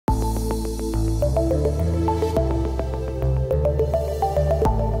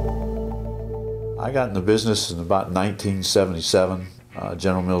I got in the business in about 1977.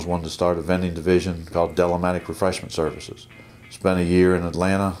 General Mills wanted to start a vending division called Southern Refreshment Services. Spent a year in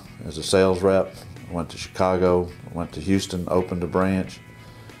Atlanta as a sales rep. Went to Chicago, went to Houston, opened a branch,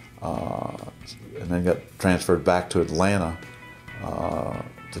 and then got transferred back to Atlanta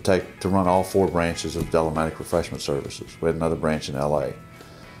to run all 4 branches of Southern Refreshment Services. We had another branch in LA.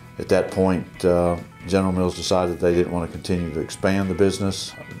 At that point, General Mills decided they didn't want to continue to expand the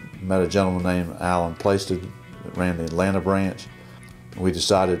business. Met a gentleman named Alan Plasted that ran the Atlanta branch. We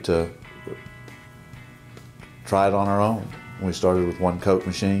decided to try it on our own. We started with 1 Coke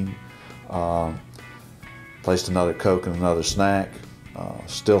machine, placed another Coke and another snack.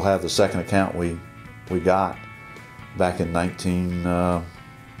 Still have the second account we got back in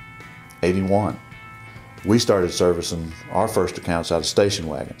 1981. We started servicing our first accounts out of station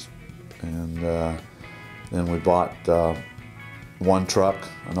wagons, and then we bought 1 truck,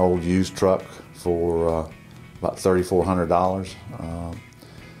 an old used truck, for about $3,400.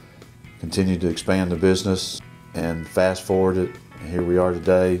 Continued to expand the business, and fast forward it, here we are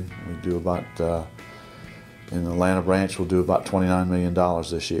today. We do about, in the Atlanta branch, we'll do about $29 million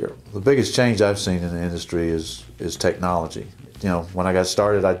this year. The biggest change I've seen in the industry is technology. You know, when I got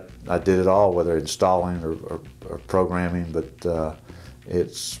started, I did it all, whether installing or programming, but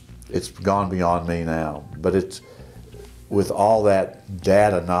it's gone beyond me now. But with all that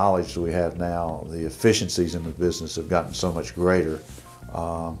data knowledge that we have now, the efficiencies in the business have gotten so much greater.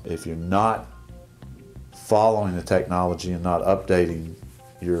 If you're not following the technology and not updating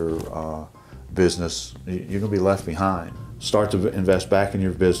your business, you're going to be left behind. Start to invest back in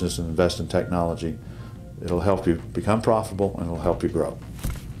your business and invest in technology. It'll help you become profitable and it'll help you grow.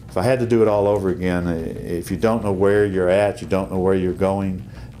 If I had to do it all over again, if you don't know where you're at, you don't know where you're going,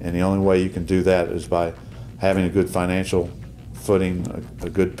 and the only way you can do that is by having a good financial footing, a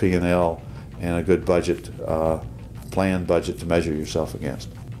good P&L, and a good budget, planned budget to measure yourself against.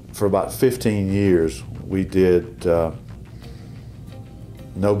 For about 15 years, we did no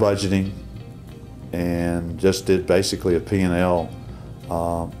budgeting and just did basically a P&L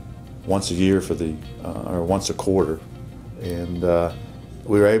once a year or once a quarter. And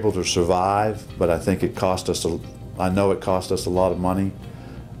we were able to survive, but I think it cost us, I know it cost us a lot of money,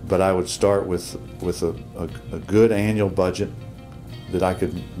 but I would start with a good annual budget that I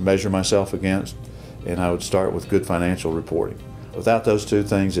could measure myself against, and I would start with good financial reporting. Without those 2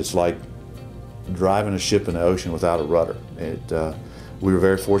 things, it's like driving a ship in the ocean without a rudder. We were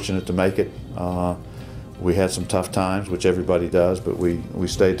very fortunate to make it. We had some tough times, which everybody does, but we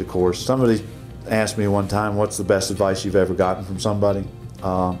stayed the course. Somebody asked me one time, what's the best advice you've ever gotten from somebody?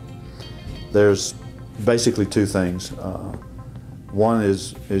 There's basically 2 things. One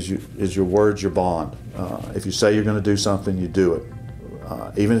is your words, your bond. If you say you're going to do something, you do it,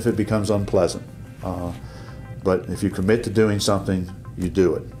 even if it becomes unpleasant. But if you commit to doing something, you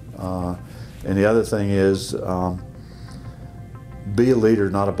do it. And the other thing is, be a leader,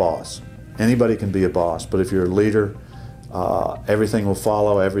 not a boss. Anybody can be a boss, but if you're a leader, everything will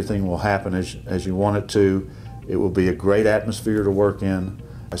follow, everything will happen as you want it to. It will be a great atmosphere to work in.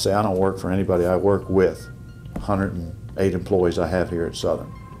 I say I don't work for anybody, I work with 108 employees I have here at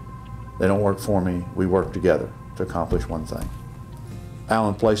Southern. They don't work for me, we work together to accomplish one thing.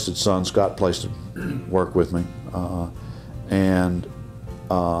 Alan Plasted's son, Scott Plasted, worked with me, and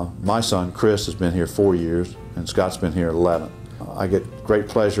my son, Chris, has been here 4 years, and Scott's been here 11. I get great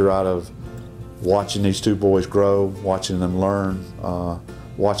pleasure out of watching these 2 boys grow, watching them learn,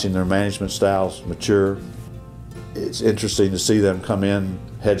 watching their management styles mature. It's interesting to see them come in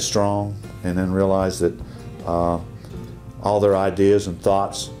headstrong and then realize that all their ideas and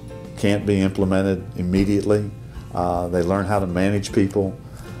thoughts can't be implemented immediately. They learn how to manage people.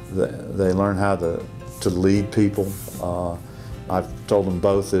 They learn how to lead people. I've told them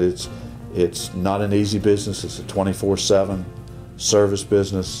both that it's not an easy business. It's a 24/7 service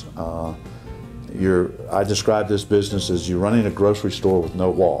business. I describe this business as you're running a grocery store with no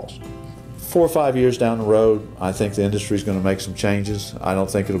walls. 4 or 5 years down the road, I think the industry is going to make some changes. I don't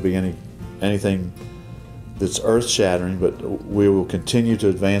think it'll be anything that's earth-shattering, but we will continue to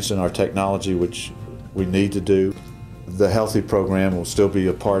advance in our technology, which we need to do. The Healthy program will still be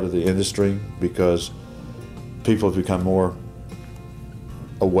a part of the industry because people have become more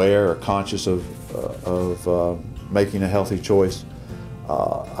aware or conscious of making a healthy choice.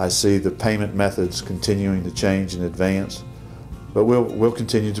 I see the payment methods continuing to change and advance, but we'll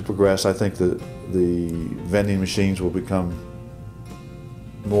continue to progress. I think the vending machines will become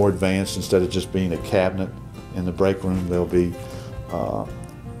more advanced. Instead of just being a cabinet in the break room, there'll be a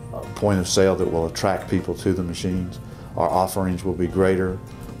point of sale that will attract people to the machines. Our offerings will be greater.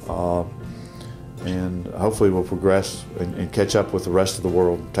 and hopefully we'll progress and catch up with the rest of the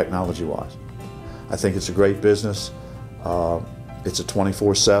world technology-wise. I think it's a great business. It's a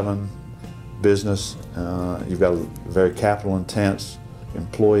 24/7 business. You've got a very capital-intense,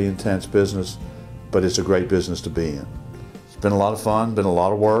 employee-intense business, but it's a great business to be in. It's been a lot of fun, been a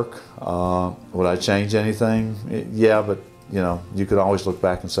lot of work. Would I change anything? Yeah, but you know, you could always look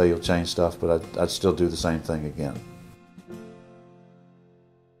back and say you'll change stuff, but I'd still do the same thing again.